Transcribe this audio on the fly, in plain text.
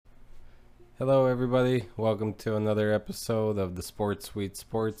Hello, everybody. Welcome to another episode of the Sports Suite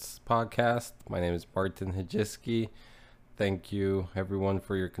Sports podcast. My name is Martin Hajiski. Thank you, everyone,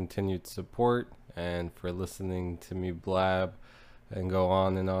 for your continued support and for listening to me blab and go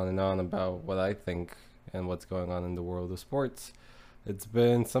on and on and on about what I think and what's going on in the world of sports. It's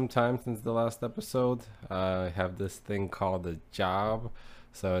been some time since the last episode. I have this thing called a job,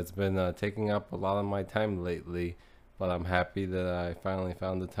 so it's been taking up a lot of my time lately, but I'm happy that I finally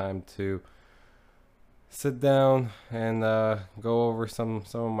found the time to sit down and go over some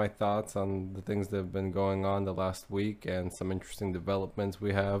of my thoughts on the things that have been going on the last week and some interesting developments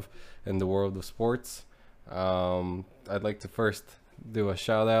we have in the world of sports. I'd like to first do a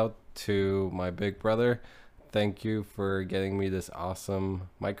shout out to my big brother. Thank you for getting me this awesome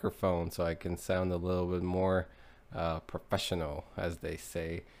microphone so I can sound a little bit more professional, as they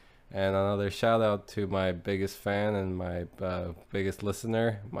say. And another shout out to my biggest fan and my biggest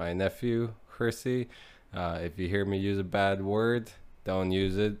listener, my nephew, Chrissy. If you hear me use a bad word, don't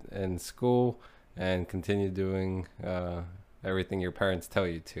use it in school and continue doing everything your parents tell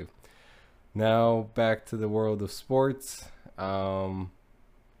you to. Now, back to the world of sports. Looks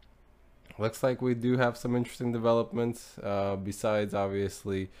like we do have some interesting developments besides,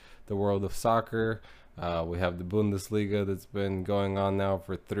 obviously, the world of soccer. We have the Bundesliga that's been going on now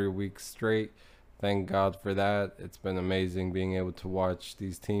for 3 weeks straight. Thank God for that. It's been amazing being able to watch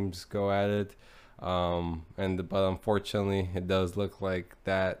these teams go at it. But unfortunately, it does look like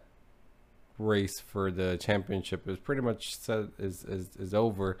that race for the championship is pretty much set is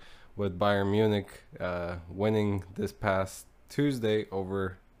over, with Bayern Munich winning this past Tuesday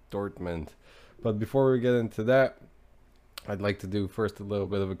over Dortmund. But before we get into that, I'd like to do first a little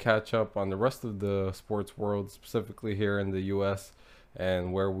bit of a catch up on the rest of the sports world, specifically here in the US,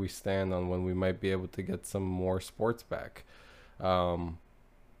 and where we stand on when we might be able to get some more sports back.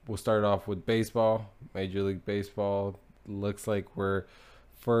 We'll start off with baseball. Major League Baseball. Looks like we're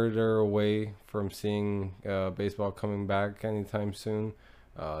further away from seeing baseball coming back anytime soon.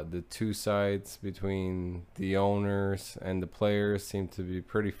 The two sides between the owners and the players seem to be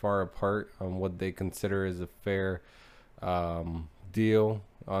pretty far apart on what they consider as a fair deal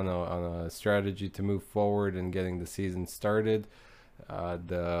on a strategy to move forward and getting the season started.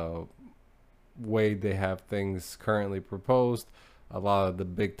 The way they have things currently proposed, a lot of the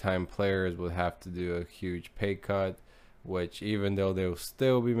big time players would have to do a huge pay cut, which, even though they'll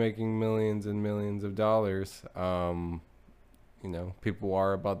still be making millions and millions of dollars, people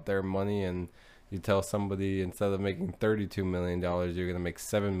are about their money, and you tell somebody instead of making $32 million, you're going to make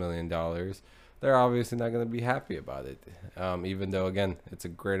 $7 million, they're obviously not going to be happy about it. Even though, again, it's a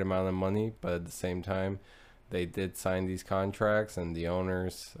great amount of money, but at the same time, they did sign these contracts, and the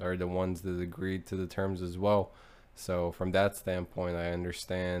owners are the ones that agreed to the terms as well. So from that standpoint, I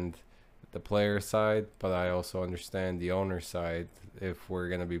understand the player side, but I also understand the owner side. If we're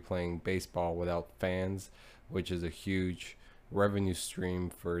going to be playing baseball without fans, which is a huge revenue stream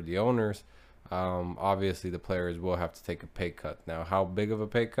for the owners, obviously the players will have to take a pay cut. Now, how big of a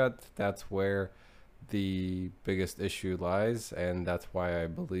pay cut? That's where the biggest issue lies, and that's why I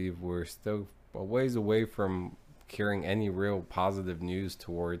believe we're still a ways away from hearing any real positive news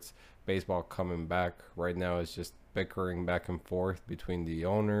towards baseball coming back. Right now, it's just bickering back and forth between the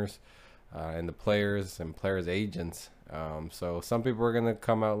owners and the players and players' agents. So some people are going to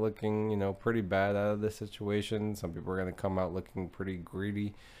come out looking, pretty bad out of this situation. Some people are going to come out looking pretty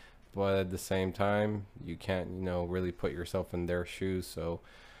greedy. But at the same time, you can't, really put yourself in their shoes. So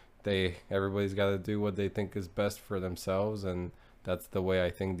everybody's got to do what they think is best for themselves. And that's the way I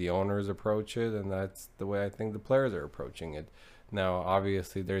think the owners approach it. And that's the way I think the players are approaching it. Now,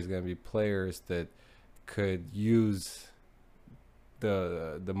 obviously, there's going to be players that could use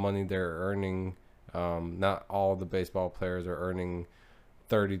the money they're earning. Not all the baseball players are earning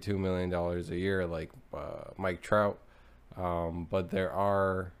 $32 million a year like Mike Trout, but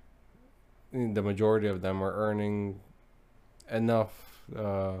the majority of them are earning enough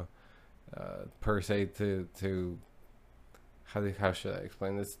per se to how should I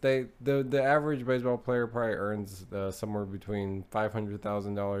explain this? The average baseball player probably earns somewhere between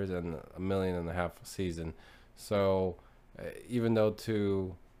 $500,000 and $1.5 million a season. So even though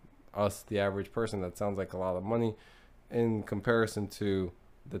to us, the average person, that sounds like a lot of money, in comparison to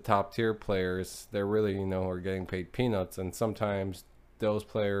the top tier players, they're really are getting paid peanuts. And sometimes those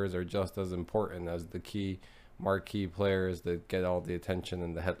players are just as important as the key marquee players that get all the attention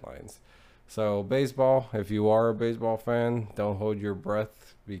and the headlines. So baseball, if you are a baseball fan, don't hold your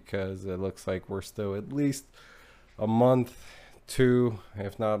breath, because it looks like we're still at least a month, two,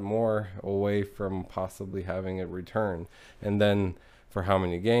 if not more, away from possibly having it return. And then For how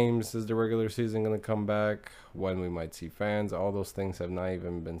many games is the regular season going to come back? When we might see fans? All those things have not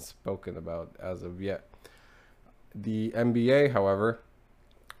even been spoken about as of yet. The NBA, however,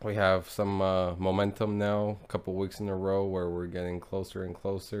 we have some momentum now, a couple weeks in a row where we're getting closer and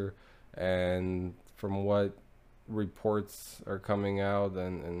closer. And from what reports are coming out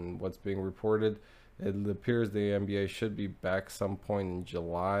and what's being reported, it appears the NBA should be back some point in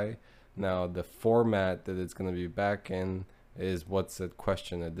July. Now, the format that it's going to be back in is what's at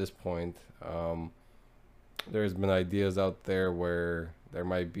question at this point. There's been ideas out there where there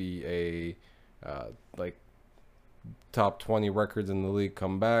might be a like top 20 records in the league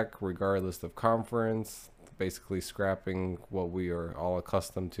come back regardless of conference, basically scrapping what we are all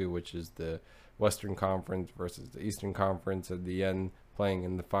accustomed to, which is the Western Conference versus the Eastern Conference at the end playing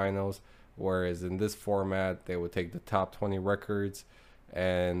in the finals. Whereas in this format, they would take the top 20 records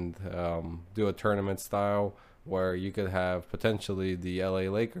and do a tournament style where you could have potentially the LA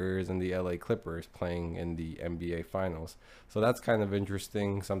Lakers and the LA Clippers playing in the NBA finals. So that's kind of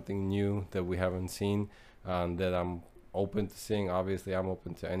interesting, something new that we haven't seen, that I'm open to seeing. Obviously, I'm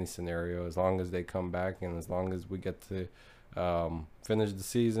open to any scenario as long as they come back and as long as we get to finish the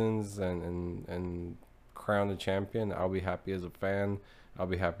seasons and crown the champion. I'll be happy as a fan. I'll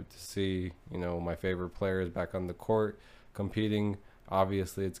be happy to see, my favorite players back on the court competing.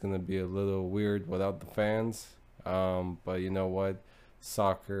 Obviously, it's going to be a little weird without the fans, but you know what?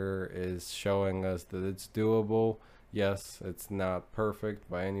 Soccer is showing us that it's doable. Yes, it's not perfect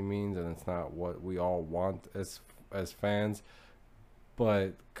by any means, and it's not what we all want as fans.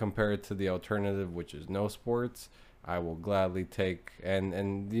 But compared to the alternative, which is no sports, I will gladly take.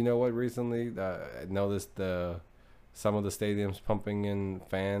 And you know what? Recently, I noticed some of the stadiums pumping in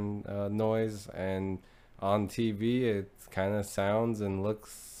fan noise, and on TV, it kind of sounds and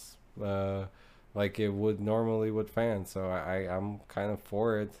looks like it would normally with fans. So I'm kind of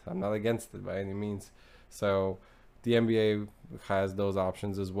for it. I'm not against it by any means. So the NBA has those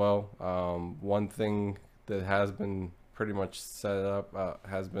options as well. One thing that has been pretty much set up,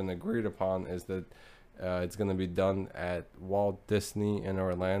 has been agreed upon, is that it's going to be done at Walt Disney in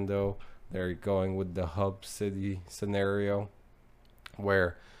Orlando. They're going with the hub city scenario,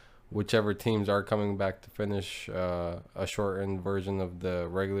 where whichever teams are coming back to finish a shortened version of the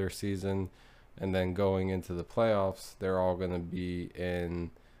regular season and then going into the playoffs, they're all going to be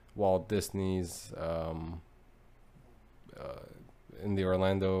in Walt Disney's in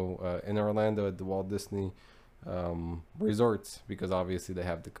Orlando at the Walt Disney resorts, because obviously they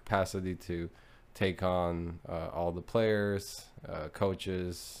have the capacity to take on all the players,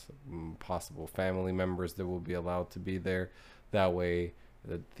 coaches, possible family members that will be allowed to be there. That way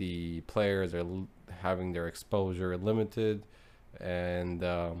that the players are having their exposure limited, and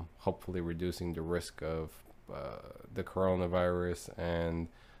hopefully reducing the risk of the coronavirus, and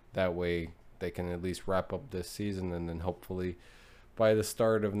that way they can at least wrap up this season, and then hopefully by the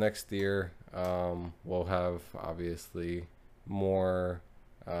start of next year we'll have obviously more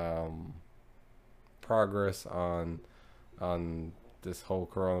progress on this whole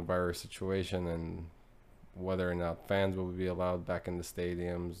coronavirus situation, and whether or not fans will be allowed back in the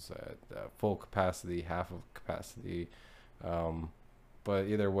stadiums at full capacity, half of capacity. But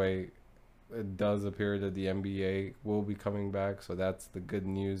either way, it does appear that the NBA will be coming back, so that's the good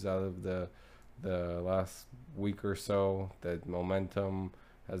news out of the last week or so, that momentum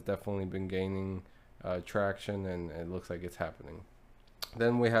has definitely been gaining traction, and it looks like it's happening.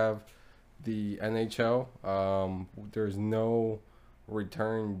 Then we have the NHL. There's no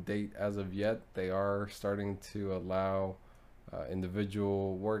return date as of yet. They are starting to allow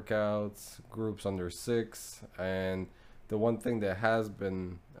individual workouts, groups under 6, and the one thing that has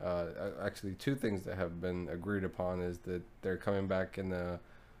been actually two things that have been agreed upon is that they're coming back in a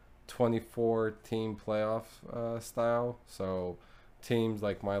 24 team playoff style. So teams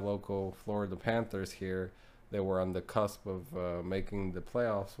like my local Florida Panthers here, they were on the cusp of making the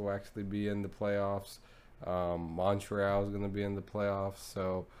playoffs, will actually be in the playoffs. Montreal is going to be in the playoffs,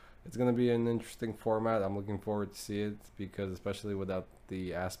 so it's going to be an interesting format. I'm looking forward to see it, because especially without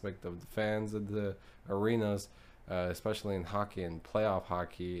the aspect of the fans of the arenas, especially in hockey and playoff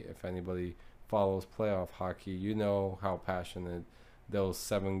hockey, if anybody follows playoff hockey, you know how passionate those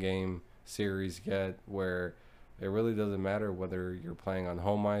 7-game series get, where it really doesn't matter whether you're playing on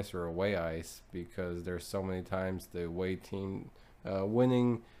home ice or away ice, because there's so many times the away team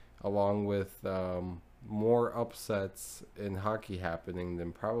winning, along with more upsets in hockey happening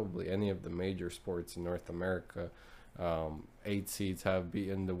than probably any of the major sports in North America. 8 seeds have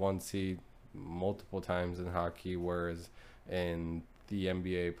beaten the 1 seed multiple times in hockey, whereas in the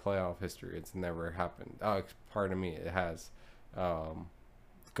NBA playoff history, it's never happened. Oh, pardon me, it has. um,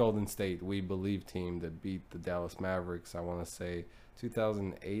 Golden State We Believe team that beat the Dallas Mavericks. I want to say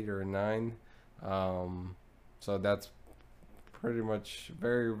 2008 or 9. Um, so that's pretty much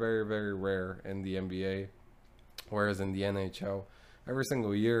very, very, very rare in the NBA. Whereas in the NHL, every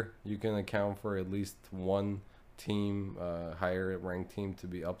single year you can account for at least one team, higher ranked team, to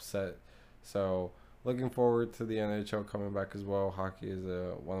be upset. So looking forward to the NHL coming back as well. Hockey is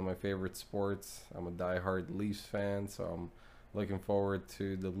one of my favorite sports. I'm a diehard Leafs fan, so I'm looking forward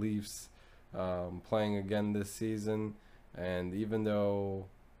to the Leafs playing again this season. And even though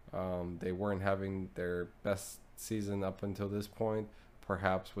they weren't having their best season up until this point,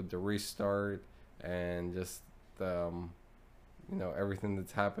 perhaps with the restart and just um, everything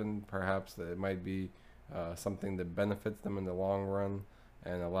that's happened, perhaps that it might be something that benefits them in the long run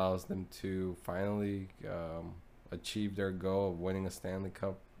and allows them to finally achieve their goal of winning a Stanley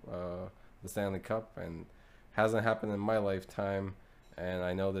Cup, the Stanley Cup, and hasn't happened in my lifetime. And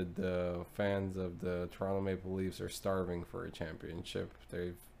I know that the fans of the Toronto Maple Leafs are starving for a championship.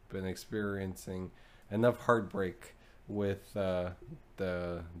 They've been experiencing enough heartbreak with the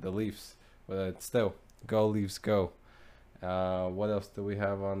Leafs, but still, go Leafs, go. What else do we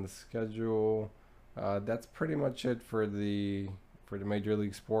have on the schedule? That's pretty much it for the major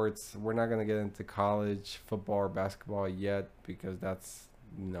league sports. We're not gonna get into college football or basketball yet because that's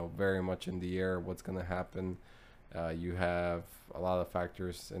very much in the air. What's gonna happen? You have a lot of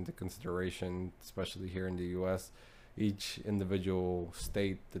factors into consideration, especially here in the U.S. Each individual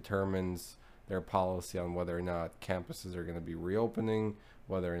state determines their policy on whether or not campuses are going to be reopening,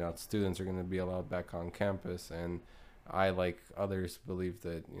 whether or not students are going to be allowed back on campus. And I, like others, believe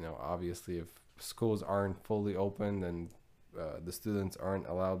that, obviously if schools aren't fully open and the students aren't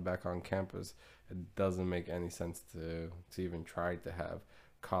allowed back on campus, it doesn't make any sense to even try to have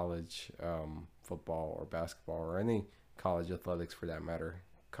college football or basketball or any college athletics for that matter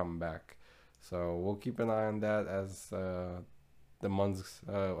come back. So we'll keep an eye on that as the months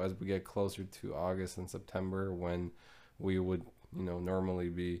as we get closer to August and September, when we would normally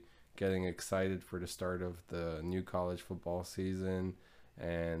be getting excited for the start of the new college football season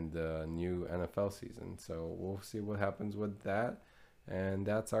and the new NFL season. So we'll see what happens with that. And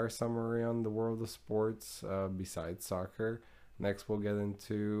that's our summary on the world of sports besides soccer. Next, we'll get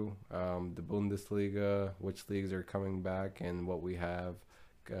into the Bundesliga, which leagues are coming back, and what we have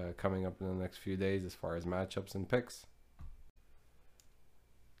coming up in the next few days as far as matchups and picks.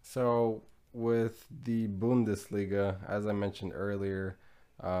 So, with the Bundesliga, as I mentioned earlier,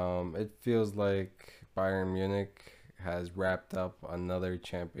 it feels like Bayern Munich has wrapped up another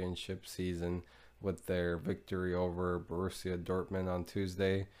championship season with their victory over Borussia Dortmund on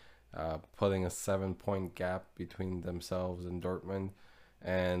Tuesday, putting a 7 point gap between themselves and Dortmund.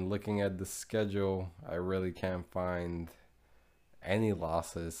 And looking at the schedule, I really can't find any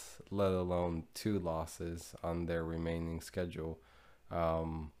losses, let alone two losses on their remaining schedule.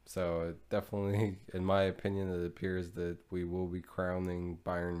 So it definitely, in my opinion, it appears that we will be crowning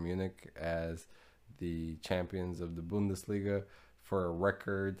Bayern Munich as the champions of the Bundesliga for a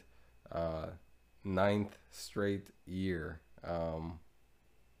record ninth straight year.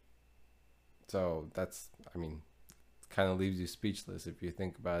 So that's, I mean, kind of leaves you speechless if you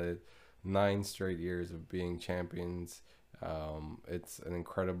think about it. 9 straight years of being champions. It's an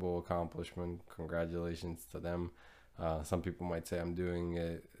incredible accomplishment. Congratulations to them. Some people might say I'm doing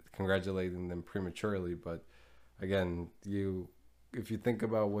it, congratulating them prematurely, but again, if you think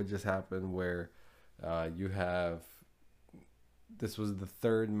about what just happened, where you have, this was the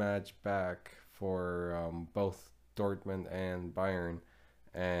third match back for both Dortmund and Bayern,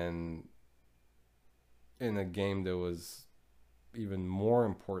 and in a game that was even more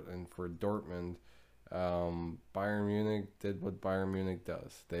important for Dortmund, Bayern Munich did what Bayern Munich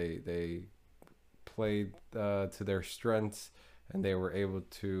does. They played to their strengths, and they were able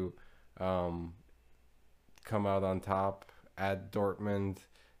to come out on top at Dortmund,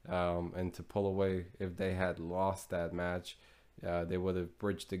 and to pull away. If they had lost that match, they would have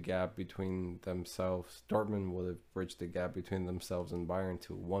bridged the gap between themselves. Dortmund would have bridged the gap between themselves and Bayern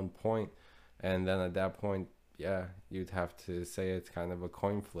to 1 point. And then at that point, yeah, you'd have to say it's kind of a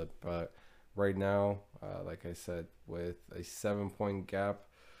coin flip. But right now, like I said, with a 7 point gap,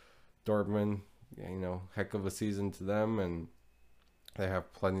 Dortmund, heck of a season to them, and they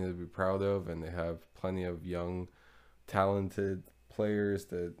have plenty to be proud of, and they have plenty of young, talented players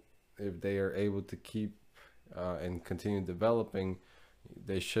that, if they are able to keep and continue developing,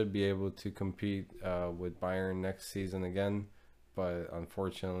 they should be able to compete with Bayern next season again. But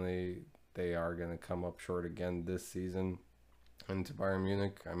unfortunately, they are going to come up short again this season. And to Bayern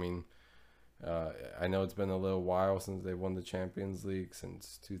Munich, I mean, I know it's been a little while since they won the Champions League,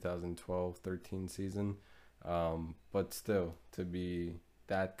 since 2012-13 season, but still to be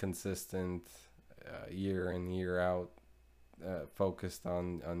that consistent year in year out, focused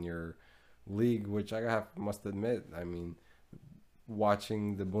on your league, which must admit, I mean,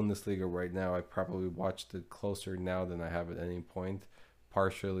 watching the Bundesliga right now, I probably watched it closer now than I have at any point,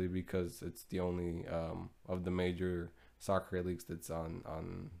 partially because it's the only of the major soccer leagues that's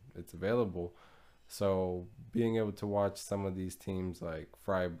on it's available. So being able to watch some of these teams like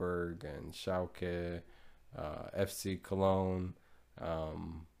Freiburg and Schalke, FC Cologne,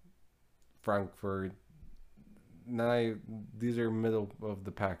 um, Frankfurt, now these are middle of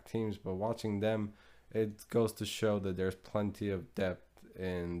the pack teams, but watching them, it goes to show that there's plenty of depth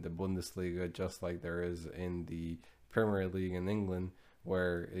in the Bundesliga, just like there is in the Premier League in England,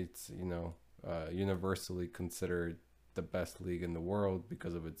 where it's universally considered the best league in the world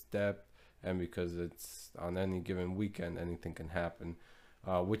because of its depth and because it's on any given weekend anything can happen.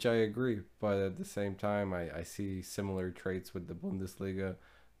 Which I agree, but at the same time, I see similar traits with the Bundesliga.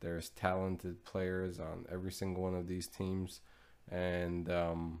 There's talented players on every single one of these teams, and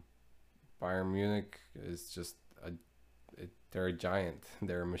Bayern Munich is just they're a giant.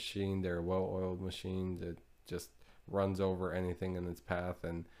 They're a machine. They're a well-oiled machine that just runs over anything in its path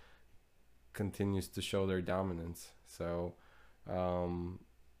and continues to show their dominance. So,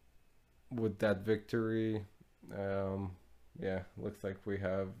 with that victory, yeah, looks like we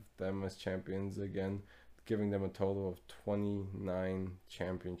have them as champions again, giving them a total of 29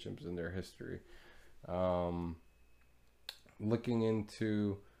 championships in their history. Um, Looking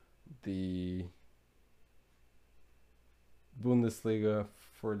into the Bundesliga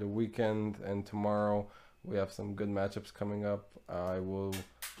for the weekend and tomorrow, we have some good matchups coming up. I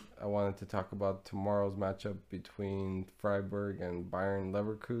wanted to talk about tomorrow's matchup between Freiburg and Bayern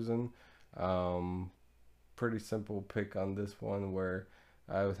Leverkusen. Um, Pretty simple pick on this one, where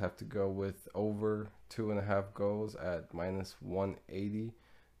I would have to go with over 2.5 goals at -180,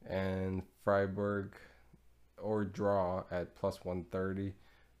 and Freiburg or draw at +130.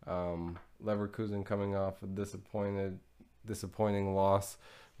 Leverkusen coming off a disappointing loss,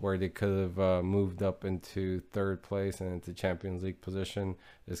 where they could have moved up into third place and into Champions League position,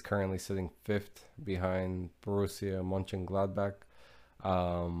 is currently sitting fifth behind Borussia Mönchengladbach.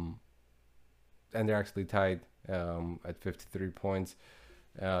 And they're actually tied at 53 points.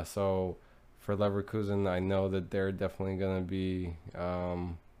 So for Leverkusen, I know that they're definitely going to be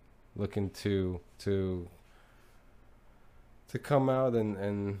looking to come out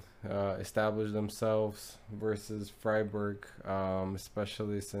and establish themselves versus Freiburg,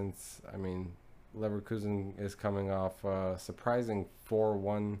 especially since, I mean, Leverkusen is coming off a surprising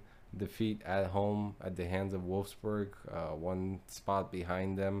 4-1 defeat at home at the hands of Wolfsburg, one spot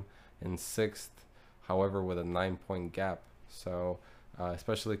behind them in sixth, however, with a 9-point gap. So,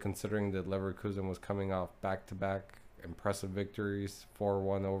 especially considering that Leverkusen was coming off back-to-back impressive victories,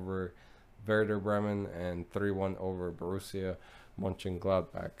 4-1 over Werder Bremen and 3-1 over Borussia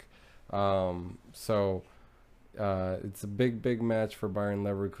Mönchengladbach. It's a big match for Bayern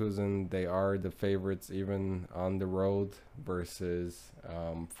Leverkusen. They are the favorites even on the road versus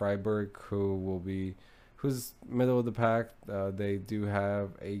Freiburg, who's middle of the pack. They do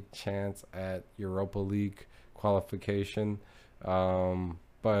have a chance at Europa League qualification,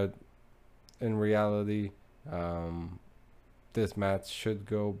 but in reality, this match should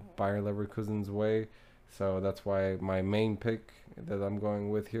go Bayer Leverkusen's way. So that's why my main pick that I'm going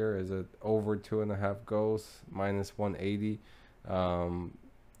with here is at over 2.5 goals, -180.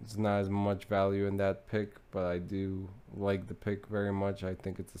 There's not as much value in that pick, but I do like the pick very much. I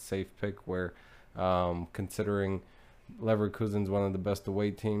think it's a safe pick where, considering Leverkusen's one of the best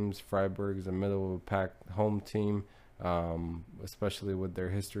away teams, Freiburg is a middle of a pack home team. Especially with their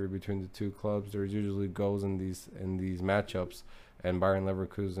history between the two clubs, there's usually goals in these matchups, and Bayern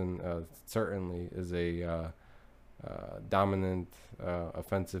Leverkusen certainly is a dominant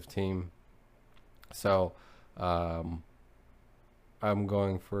offensive team. So I'm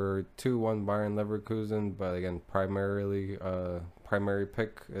going for 2-1 Bayern Leverkusen, but again, primary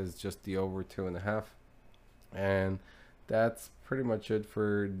pick is just the over 2.5, and that's pretty much it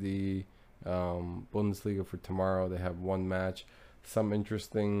for the Bundesliga for tomorrow. They have one match. Some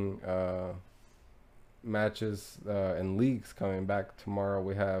interesting matches and leagues coming back tomorrow.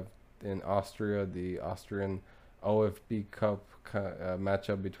 We have in Austria the Austrian OFB Cup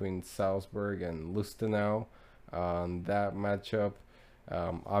matchup between Salzburg and Lustenau. That matchup,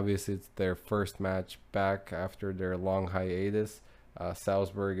 obviously it's their first match back after their long hiatus.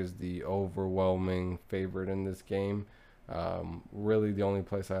 Salzburg is the overwhelming favorite in this game. Really, the only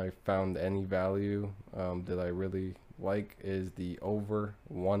place I found any value that I really like is the over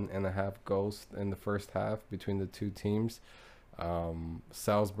 1.5 goals in the first half between the two teams.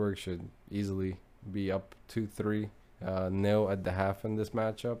 Salzburg should easily be up 2-3 nil at the half in this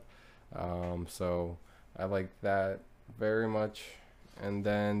matchup. So I like that very much. And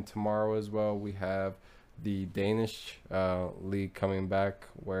then tomorrow as well, we have the Danish league coming back,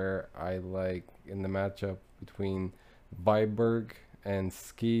 where I like in the matchup between Viborg and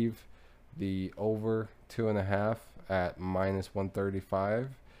Skive, the over 2.5 at -135.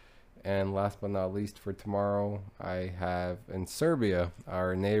 And last but not least for tomorrow, I have in Serbia,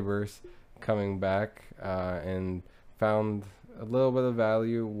 our neighbors, coming back and found a little bit of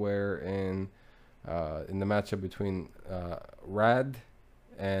value where in the matchup between Rad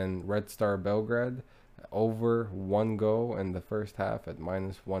and Red Star Belgrade, over 1 goal in the first half at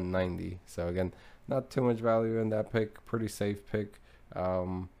 -190. So again, not too much value in that pick. Pretty safe pick.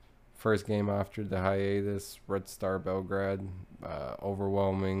 First game after the hiatus, Red Star Belgrade,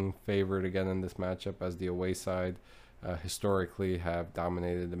 overwhelming favorite again in this matchup, as the away side historically have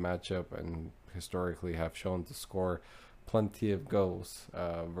dominated the matchup and historically have shown to score plenty of goals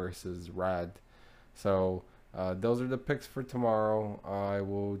versus Rad. So those are the picks for tomorrow. I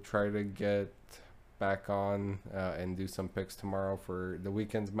will try to get back on and do some picks tomorrow for the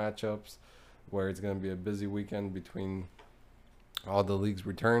weekend's matchups, where it's going to be a busy weekend between all the leagues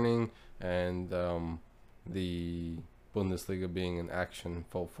returning and the Bundesliga being in action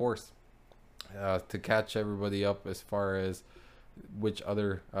full force. To catch everybody up as far as which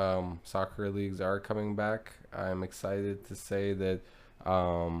other soccer leagues are coming back, I'm excited to say that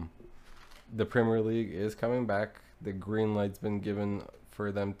the Premier League is coming back. The green light's been given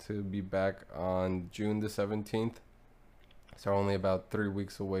for them to be back on June the 17th. So only about 3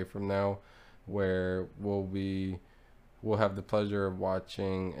 weeks away from now, where we'll have the pleasure of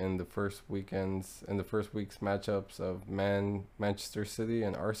watching in the first week's matchups of Manchester City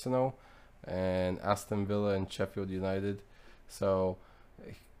and Arsenal, and Aston Villa and Sheffield United. So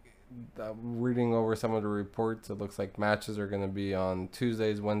reading over some of the reports, it looks like matches are going to be on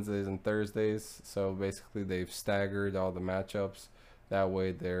Tuesdays, Wednesdays, and Thursdays. So basically they've staggered all the matchups. That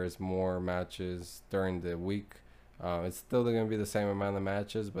way there's more matches during the week. It's still going to be the same amount of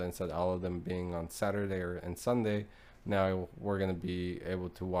matches, but instead of all of them being on Saturday and Sunday, now we're going to be able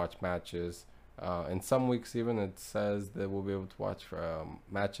to watch matches. In some weeks even it says that we'll be able to watch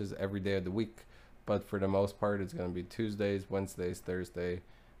matches every day of the week. But for the most part, it's going to be Tuesdays, Wednesdays, Thursday,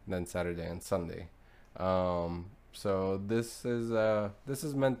 and then Saturday and Sunday. So this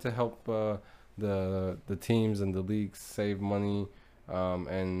is meant to help the teams and the leagues save money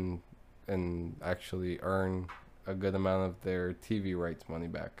and actually earn a good amount of their TV rights money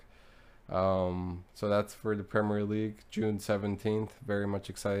back. So that's for the Premier League, June 17th. Very much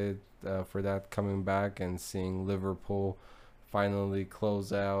excited for that coming back and seeing Liverpool finally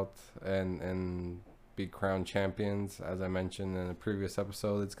close out and be crowned champions. As I mentioned in a previous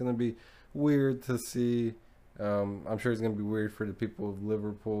episode, it's going to be weird to see. I'm sure it's going to be weird for the people of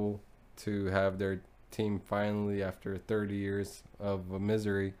Liverpool to have their team finally, after 30 years of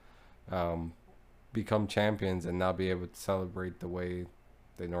misery, become champions and not be able to celebrate the way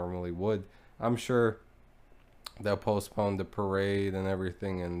they normally would. I'm sure they'll postpone the parade and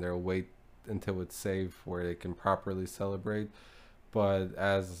everything, and they'll wait until it's safe where they can properly celebrate. But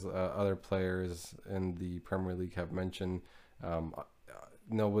as other players in the Premier League have mentioned,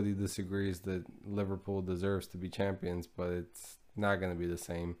 nobody disagrees that Liverpool deserves to be champions, but it's not going to be the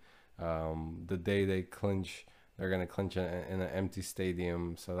same. The day they clinch, they're going to clinch in an empty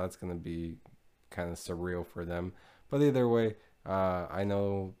stadium, so that's going to be kind of surreal for them. But either way, I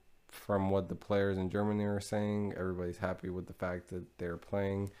know from what the players in Germany are saying, everybody's happy with the fact that they're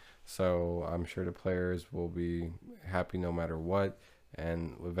playing. So I'm sure the players will be happy no matter what,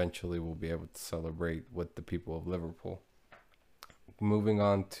 and eventually we'll be able to celebrate with the people of Liverpool. Moving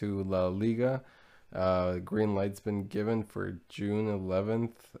on to La Liga, green light's been given for June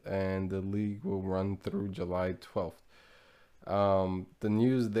 11th, and the league will run through July 12th. The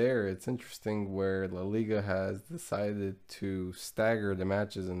news there, it's interesting, where La Liga has decided to stagger the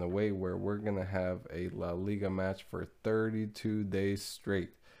matches in a way where we're going to have a La Liga match for 32 days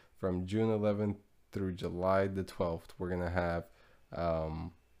straight. From June 11th through July the 12th, we're going to have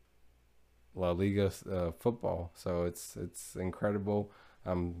La Liga football. So it's incredible.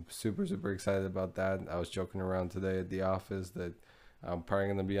 I'm super excited about that. I was joking around today at the office that I'm probably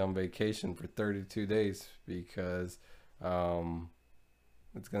going to be on vacation for 32 days because it's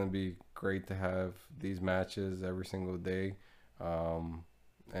going to be great to have these matches every single day.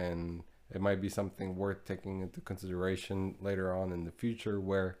 And it might be something worth taking into consideration later on in the future,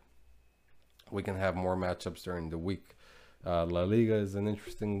 where we can have more matchups during the week. La Liga is an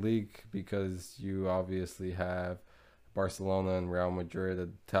interesting league because you obviously have Barcelona and Real Madrid at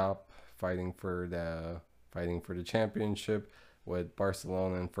the top fighting for the championship, with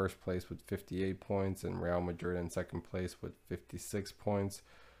Barcelona in first place with 58 points and Real Madrid in second place with 56 points.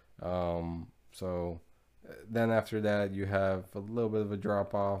 So then after that, you have a little bit of a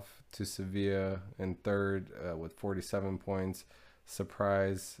drop off to Sevilla in third with 47 points.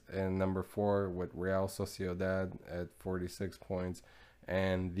 Surprise in number 4 with Real Sociedad at 46 points,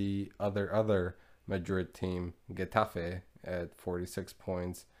 and the other Madrid team, Getafe, at 46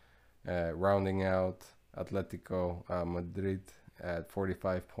 points, rounding out Atletico Madrid at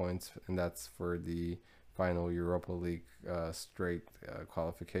 45 points, and that's for the final Europa League straight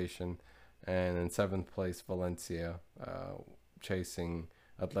qualification. And in 7th place, Valencia, chasing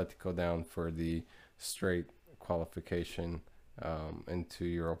Atletico down for the straight qualification into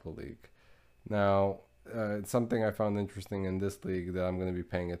Europa League. Now, something I found interesting in this league that I'm going to be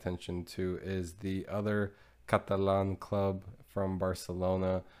paying attention to is the other Catalan club from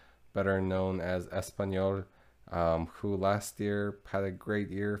Barcelona, better known as Espanyol, who last year had a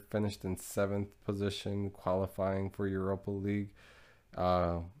great year, finished in 7th position, qualifying for Europa League,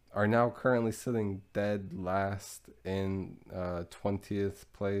 are now currently sitting dead last in 20th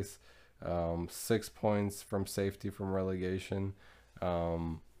place, 6 points from safety from relegation.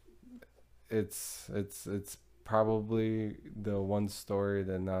 It's probably the one story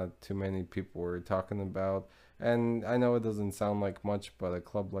that not too many people were talking about. And I know it doesn't sound like much, but a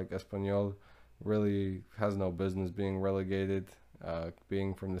club like Espanyol really has no business being relegated,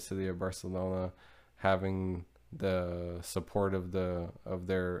 being from the city of Barcelona, having the support of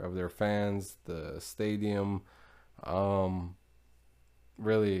their fans, the stadium.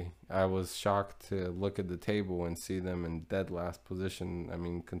 Really, I was shocked to look at the table and see them in dead last position. I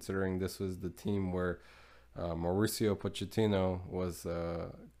mean, considering this was the team where Mauricio Pochettino was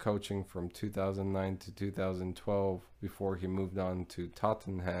coaching from 2009 to 2012 before he moved on to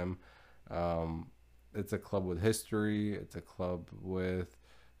Tottenham. It's a club with history. It's a club with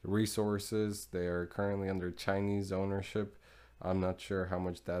resources. They are currently under Chinese ownership. I'm not sure how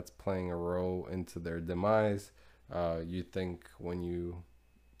much that's playing a role into their demise. You think when you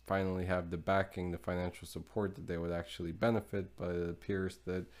finally have the backing, the financial support, that they would actually benefit, but it appears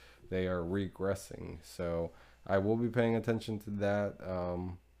that they are regressing. So I will be paying attention to that,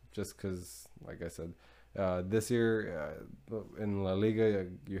 just because, like I said, this year in La Liga,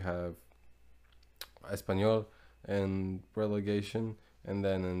 you have Espanyol and relegation. And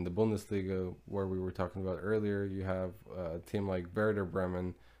then in the Bundesliga, where we were talking about earlier, you have a team like Werder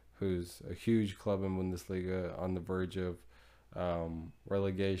Bremen, who's a huge club in Bundesliga on the verge of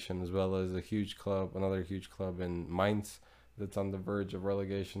relegation, as well as another huge club in Mainz that's on the verge of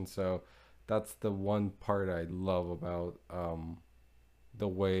relegation. So that's the one part I love about the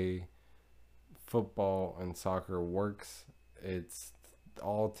way football and soccer works. It's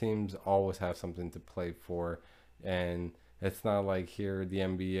all teams always have something to play for, and it's not like here the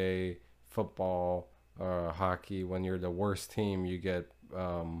NBA, football, hockey. When you're the worst team, you get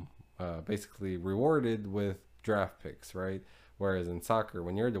basically rewarded with draft picks, right? Whereas in soccer,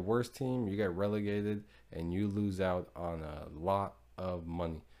 when you're the worst team, you get relegated and you lose out on a lot of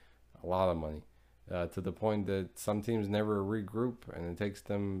money, to the point that some teams never regroup, and it takes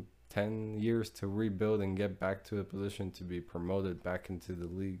them 10 years to rebuild and get back to a position to be promoted back into the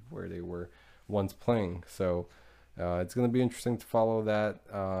league where they were once playing. So it's going to be interesting to follow that.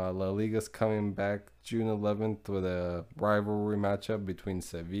 La Liga's coming back June 11th with a rivalry matchup between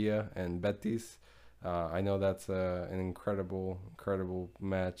Sevilla and Betis. I know that's an incredible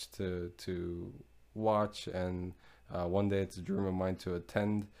match to watch, and one day it's a dream of mine to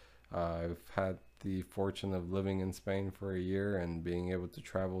attend. I've had the fortune of living in Spain for a year and being able to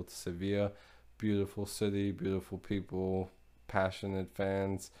travel to Sevilla. Beautiful city, beautiful people, passionate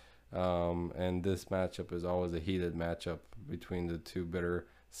fans. And this matchup is always a heated matchup between the two bitter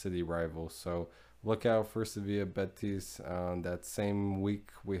city rivals. So look out for Sevilla Betis. That same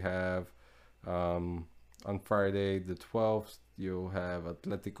week we have on Friday the 12th, you'll have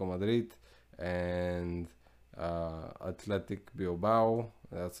Atletico Madrid and Athletic Bilbao.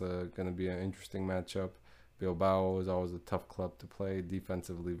 That's going to be an interesting matchup. Bilbao is always a tough club to play,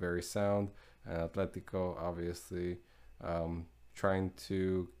 defensively very sound, and Atletico obviously trying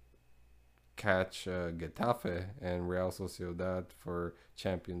to catch Getafe and Real Sociedad for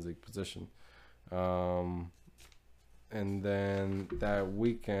Champions League position. And then that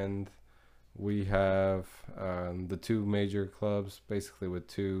weekend we have the two major clubs basically with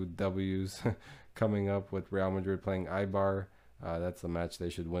two W's coming up, with Real Madrid playing Eibar. That's a match they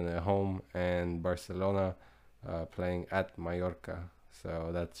should win at home, and Barcelona playing at Mallorca.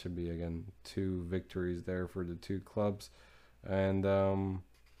 So that should be, again, two victories there for the two clubs. And so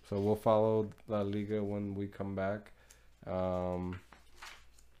we'll follow La Liga when we come back.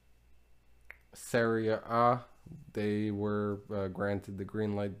 Serie A, they were granted the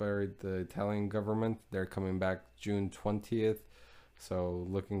green light by the Italian government. They're coming back June 20th. So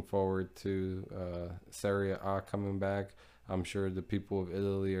looking forward to Serie A coming back. I'm sure the people of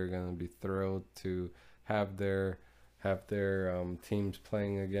Italy are going to be thrilled to have their teams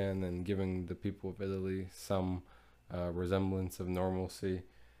playing again and giving the people of Italy some resemblance of normalcy.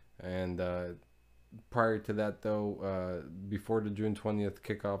 And prior to that, though, before the June 20th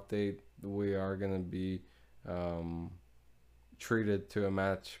kickoff date, we are going to be treated to a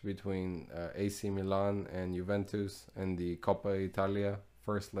match between AC Milan and Juventus in the Coppa Italia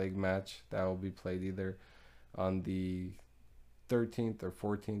first leg match. That will be played either on the 13th or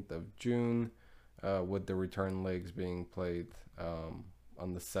 14th of June, with the return legs being played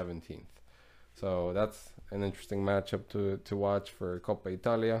on the 17th. So that's an interesting matchup to watch for Coppa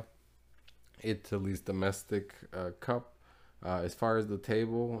Italia, Italy's domestic cup. As far as the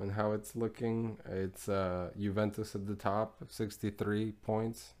table and how it's looking, it's Juventus at the top, 63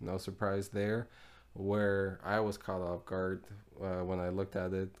 points. No surprise there. Where I was caught off guard when I looked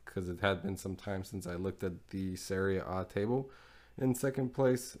at it, because it had been some time since I looked at the Serie A table. In second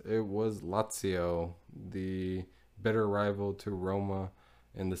place, it was Lazio, the bitter rival to Roma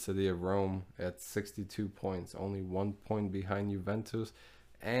in the city of Rome, at 62 points, only 1 point behind Juventus,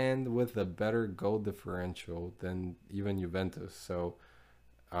 and with a better goal differential than even Juventus. So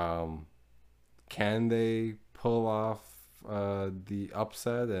can they pull off the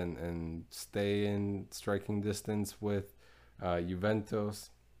upset and stay in striking distance with Juventus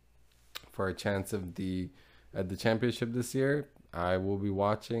for a chance of at the championship this year? I will be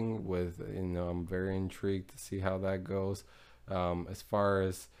watching with, I'm very intrigued to see how that goes. As far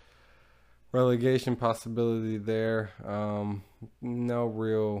as relegation possibility there, no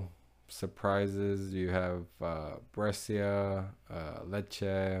real surprises. You have Brescia,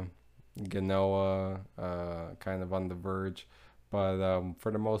 Lecce, Genoa, kind of on the verge, but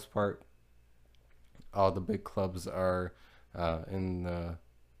for the most part, all the big clubs are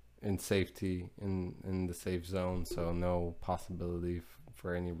in safety, in the safe zone. So no possibility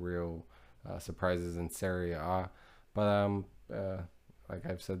for any real surprises in Serie A. But like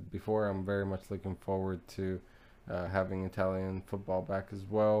I've said before, I'm very much looking forward to having Italian football back as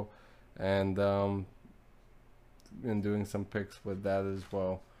well, and doing some picks with that as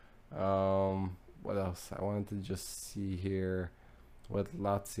well. What else? I wanted to just see here with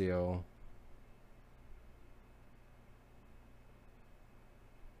Lazio,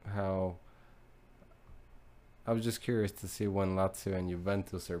 how I was just curious to see when Lazio and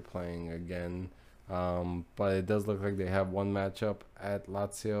Juventus are playing again. But it does look like they have one matchup at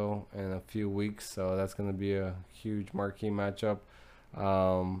Lazio in a few weeks, so that's going to be a huge marquee matchup.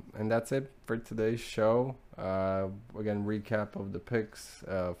 And that's it for today's show. Again, recap of the picks.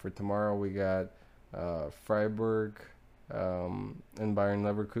 For tomorrow, we got Freiburg and Bayern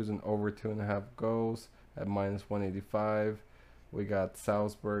Leverkusen over 2.5 goals at -185. We got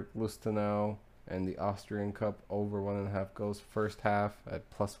Salzburg, Lustenau, and the Austrian Cup over 1.5 goals first half at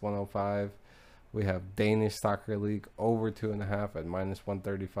 +105. We have Danish Soccer League over 2.5 at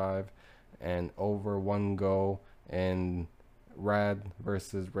 -135, and over 1 goal in Rad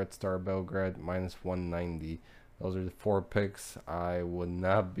versus Red Star Belgrade -190. Those are the 4 picks. I would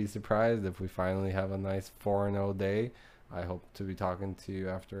not be surprised if we finally have a nice 4-0 day. I hope to be talking to you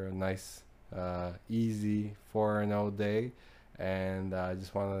after a nice, easy 4-0 day. And I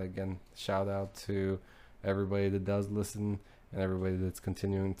just want to, again, shout out to everybody that does listen and everybody that's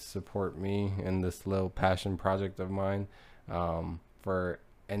continuing to support me in this little passion project of mine. For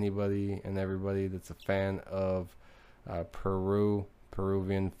anybody and everybody that's a fan of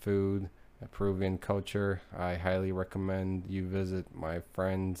Peruvian food, Peruvian culture, I highly recommend you visit my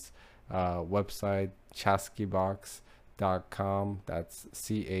friend's website, chasquibox.com. That's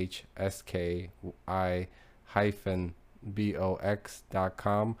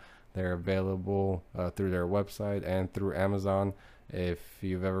CHSKI-box.com. They're available through their website and through Amazon. If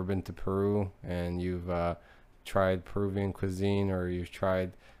you've ever been to Peru and you've tried Peruvian cuisine, or you've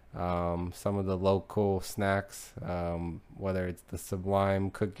tried some of the local snacks, whether it's the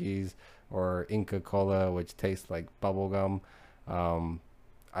Sublime cookies or Inca Cola, which tastes like bubblegum,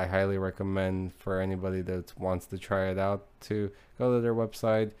 I highly recommend for anybody that wants to try it out to go to their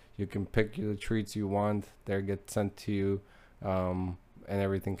website. You can pick the treats you want. They get sent to you, and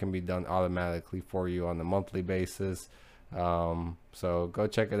everything can be done automatically for you on a monthly basis. So go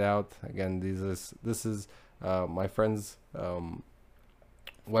check it out. Again, this is my friend's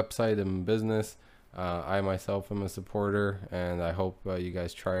website and business. I myself am a supporter, and I hope you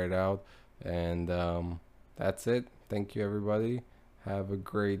guys try it out. And that's it. Thank you, everybody. Have a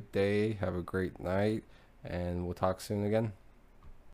great day. Have a great night. And we'll talk soon again.